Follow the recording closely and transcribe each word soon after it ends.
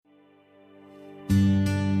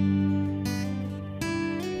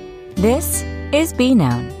This is Be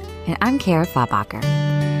Known, and I'm Kara Faubacher.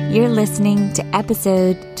 You're listening to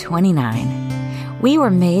episode 29. We were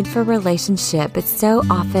made for relationship, but so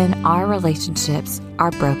often our relationships are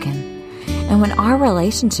broken. And when our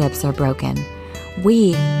relationships are broken,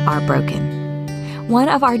 we are broken. One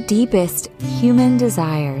of our deepest human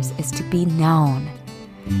desires is to be known,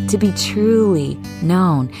 to be truly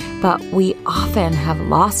known, but we often have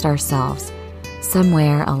lost ourselves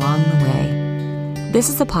somewhere along the way. This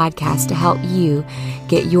is a podcast to help you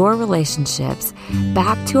get your relationships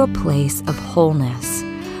back to a place of wholeness,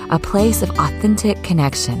 a place of authentic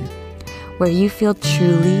connection, where you feel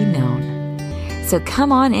truly known. So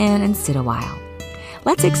come on in and sit a while.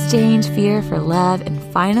 Let's exchange fear for love and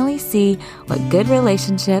finally see what good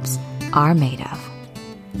relationships are made of.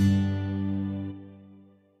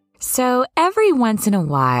 So every once in a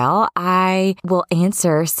while, I will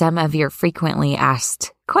answer some of your frequently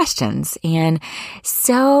asked questions. And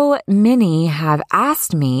so many have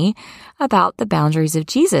asked me about the boundaries of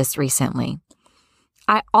Jesus recently.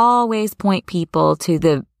 I always point people to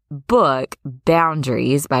the book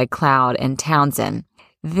Boundaries by Cloud and Townsend.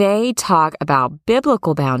 They talk about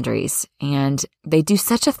biblical boundaries, and they do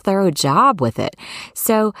such a thorough job with it.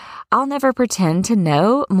 So I'll never pretend to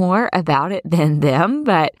know more about it than them,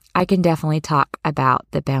 but I can definitely talk about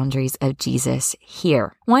the boundaries of Jesus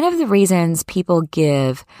here. One of the reasons people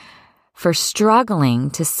give for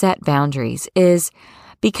struggling to set boundaries is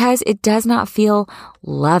because it does not feel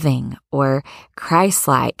loving or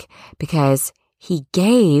Christ-like, because he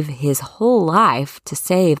gave his whole life to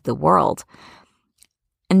save the world.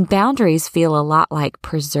 And boundaries feel a lot like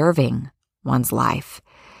preserving one's life.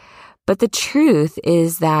 But the truth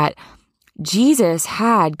is that Jesus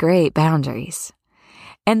had great boundaries,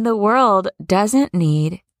 and the world doesn't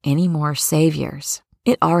need any more saviors.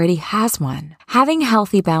 It already has one. Having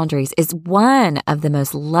healthy boundaries is one of the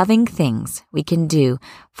most loving things we can do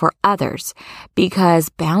for others, because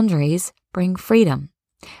boundaries bring freedom.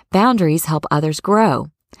 Boundaries help others grow.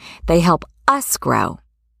 They help us grow.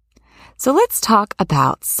 So let's talk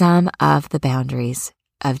about some of the boundaries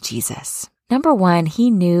of Jesus. Number one,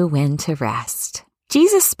 he knew when to rest.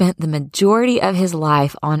 Jesus spent the majority of his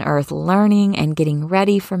life on earth learning and getting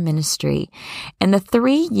ready for ministry. In the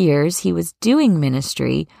 3 years he was doing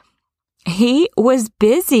ministry, he was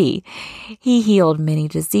busy. He healed many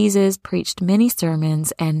diseases, preached many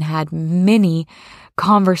sermons, and had many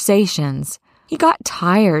conversations. He got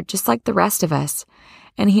tired just like the rest of us.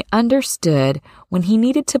 And he understood when he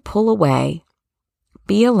needed to pull away,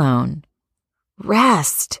 be alone,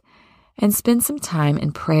 rest, and spend some time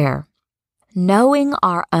in prayer. Knowing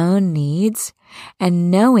our own needs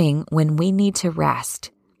and knowing when we need to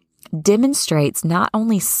rest demonstrates not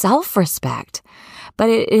only self-respect, but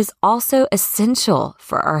it is also essential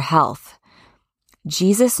for our health.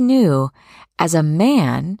 Jesus knew as a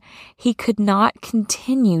man, he could not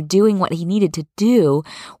continue doing what he needed to do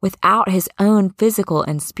without his own physical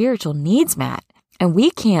and spiritual needs met. And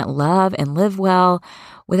we can't love and live well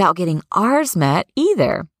without getting ours met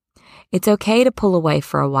either. It's okay to pull away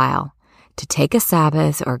for a while, to take a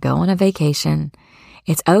Sabbath or go on a vacation.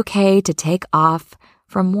 It's okay to take off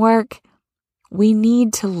from work. We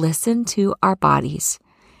need to listen to our bodies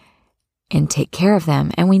and take care of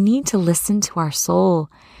them. And we need to listen to our soul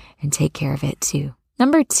and take care of it too.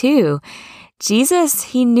 Number two, Jesus,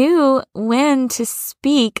 he knew when to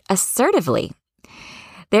speak assertively.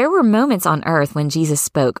 There were moments on earth when Jesus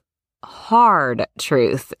spoke hard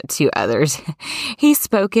truth to others. He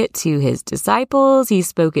spoke it to his disciples. He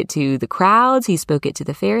spoke it to the crowds. He spoke it to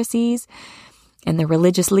the Pharisees and the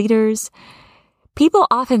religious leaders. People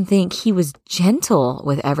often think he was gentle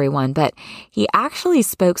with everyone, but he actually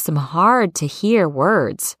spoke some hard to hear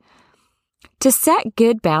words. To set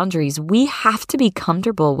good boundaries, we have to be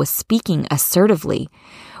comfortable with speaking assertively.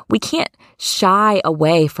 We can't shy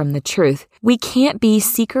away from the truth. We can't be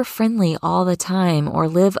seeker-friendly all the time or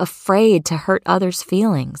live afraid to hurt others'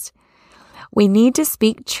 feelings. We need to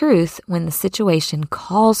speak truth when the situation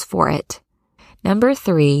calls for it. Number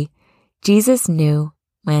three, Jesus knew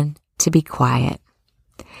when to be quiet.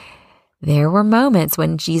 There were moments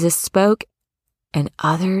when Jesus spoke and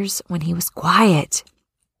others when he was quiet.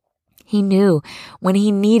 He knew when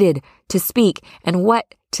he needed to speak and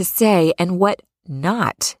what to say and what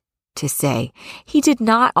not to say. He did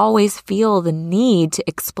not always feel the need to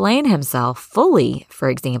explain himself fully, for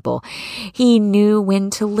example. He knew when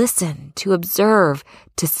to listen, to observe,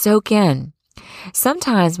 to soak in.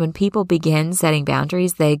 Sometimes when people begin setting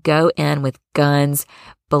boundaries, they go in with guns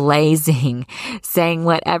blazing, saying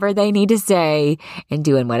whatever they need to say and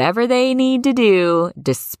doing whatever they need to do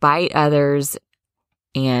despite others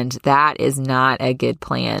And that is not a good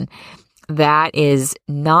plan. That is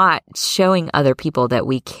not showing other people that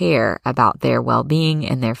we care about their well-being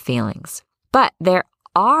and their feelings. But there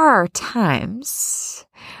are times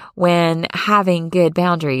when having good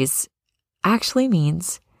boundaries actually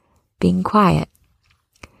means being quiet.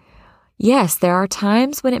 Yes, there are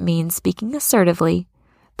times when it means speaking assertively,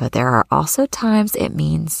 but there are also times it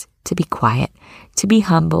means to be quiet, to be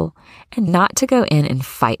humble, and not to go in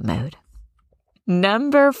fight mode.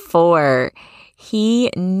 Number 4,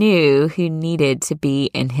 he knew who needed to be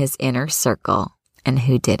in his inner circle and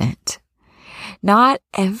who didn't. Not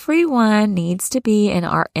everyone needs to be in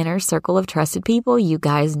our inner circle of trusted people. You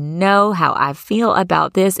guys know how I feel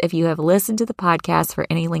about this if you have listened to the podcast for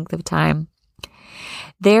any length of time.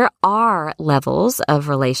 There are levels of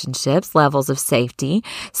relationships, levels of safety.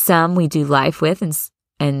 Some we do life with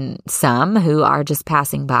and some who are just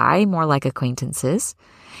passing by, more like acquaintances.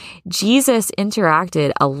 Jesus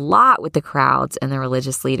interacted a lot with the crowds and the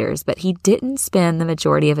religious leaders, but he didn't spend the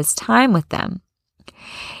majority of his time with them.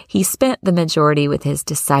 He spent the majority with his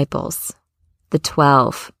disciples, the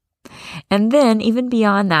 12. And then even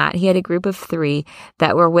beyond that, he had a group of 3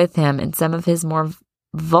 that were with him in some of his more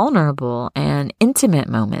vulnerable and intimate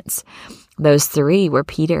moments. Those 3 were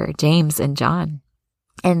Peter, James, and John.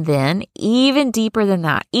 And then even deeper than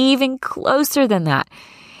that, even closer than that,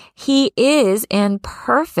 he is in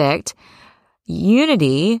perfect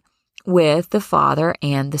unity with the Father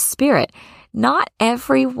and the Spirit. Not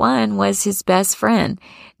everyone was his best friend.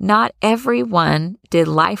 Not everyone did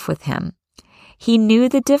life with him. He knew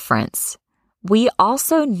the difference. We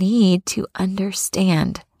also need to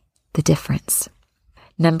understand the difference.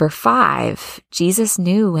 Number 5, Jesus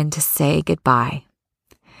knew when to say goodbye.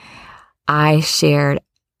 I shared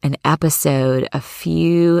an episode a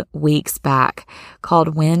few weeks back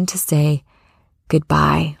called When to Say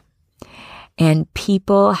Goodbye. And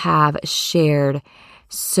people have shared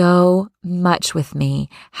so much with me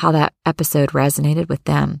how that episode resonated with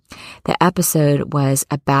them. The episode was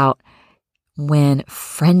about when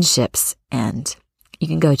friendships end. You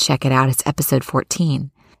can go check it out. It's episode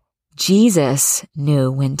 14. Jesus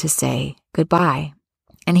knew when to say goodbye.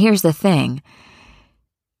 And here's the thing.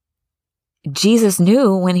 Jesus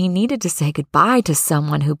knew when he needed to say goodbye to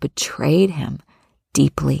someone who betrayed him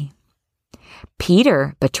deeply.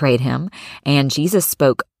 Peter betrayed him, and Jesus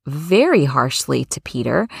spoke very harshly to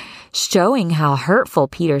Peter, showing how hurtful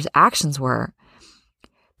Peter's actions were.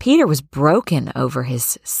 Peter was broken over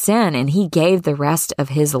his sin, and he gave the rest of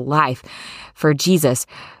his life for Jesus.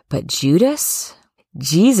 But Jesus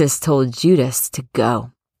told Judas to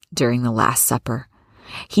go during the Last Supper.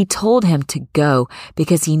 He told him to go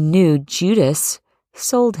because he knew Judas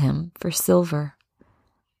sold him for silver.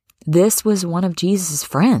 This was one of Jesus'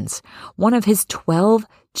 friends, one of his 12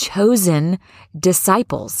 chosen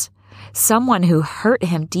disciples, someone who hurt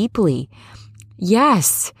him deeply.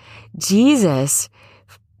 Yes, Jesus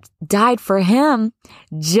died for him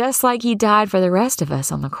just like he died for the rest of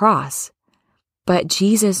us on the cross. But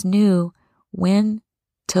Jesus knew when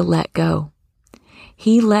to let go.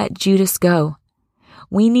 He let Judas go.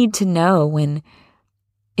 We need to know when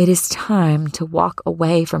it is time to walk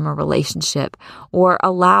away from a relationship or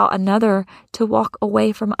allow another to walk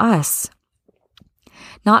away from us.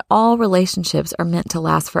 Not all relationships are meant to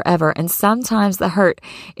last forever, and sometimes the hurt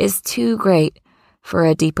is too great for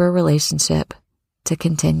a deeper relationship to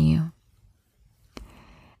continue.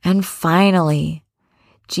 And finally,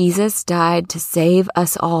 Jesus died to save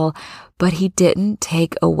us all, but he didn't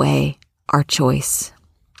take away our choice.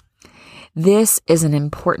 This is an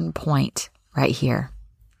important point right here.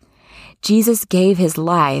 Jesus gave his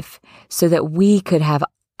life so that we could have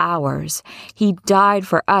ours. He died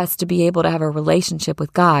for us to be able to have a relationship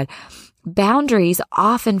with God. Boundaries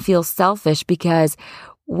often feel selfish because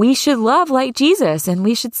we should love like Jesus and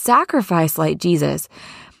we should sacrifice like Jesus.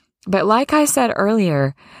 But like I said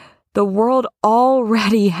earlier, the world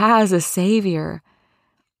already has a Savior.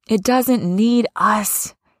 It doesn't need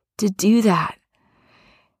us to do that.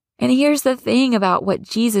 And here's the thing about what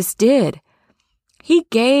Jesus did. He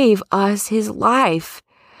gave us his life,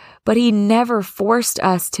 but he never forced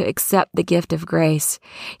us to accept the gift of grace.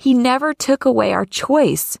 He never took away our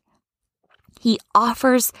choice. He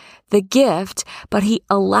offers the gift, but he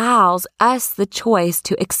allows us the choice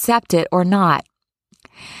to accept it or not.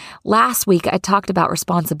 Last week, I talked about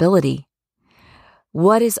responsibility.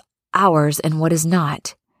 What is ours and what is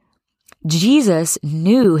not? Jesus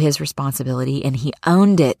knew his responsibility and he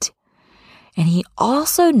owned it. And he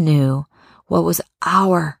also knew what was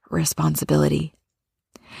our responsibility.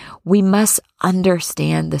 We must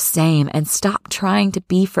understand the same and stop trying to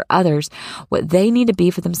be for others what they need to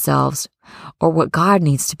be for themselves or what God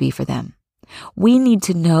needs to be for them. We need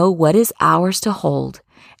to know what is ours to hold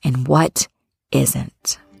and what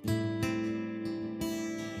isn't.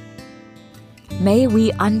 May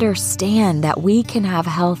we understand that we can have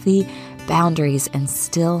healthy boundaries and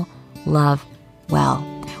still love well.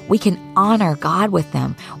 We can honor God with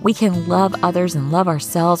them. We can love others and love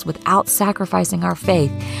ourselves without sacrificing our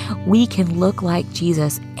faith. We can look like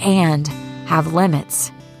Jesus and have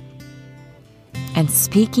limits. And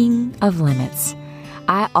speaking of limits,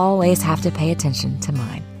 I always have to pay attention to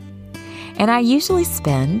mine. And I usually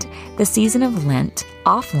spend the season of Lent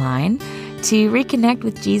offline to reconnect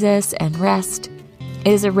with Jesus and rest.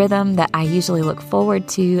 It is a rhythm that I usually look forward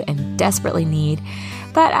to and desperately need,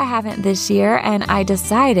 but I haven't this year, and I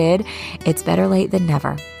decided it's better late than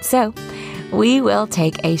never. So we will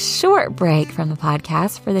take a short break from the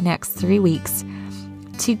podcast for the next 3 weeks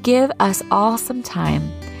to give us all some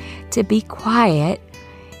time to be quiet,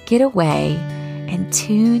 get away, and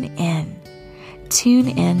tune in. Tune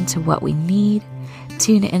in to what we need,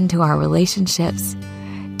 tune into our relationships,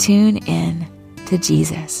 tune in to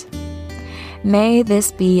Jesus. May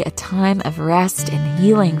this be a time of rest and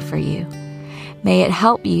healing for you. May it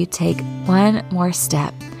help you take one more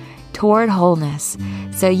step toward wholeness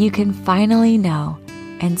so you can finally know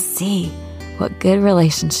and see what good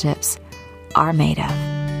relationships are made of.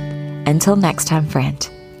 Until next time, friend,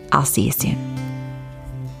 I'll see you soon.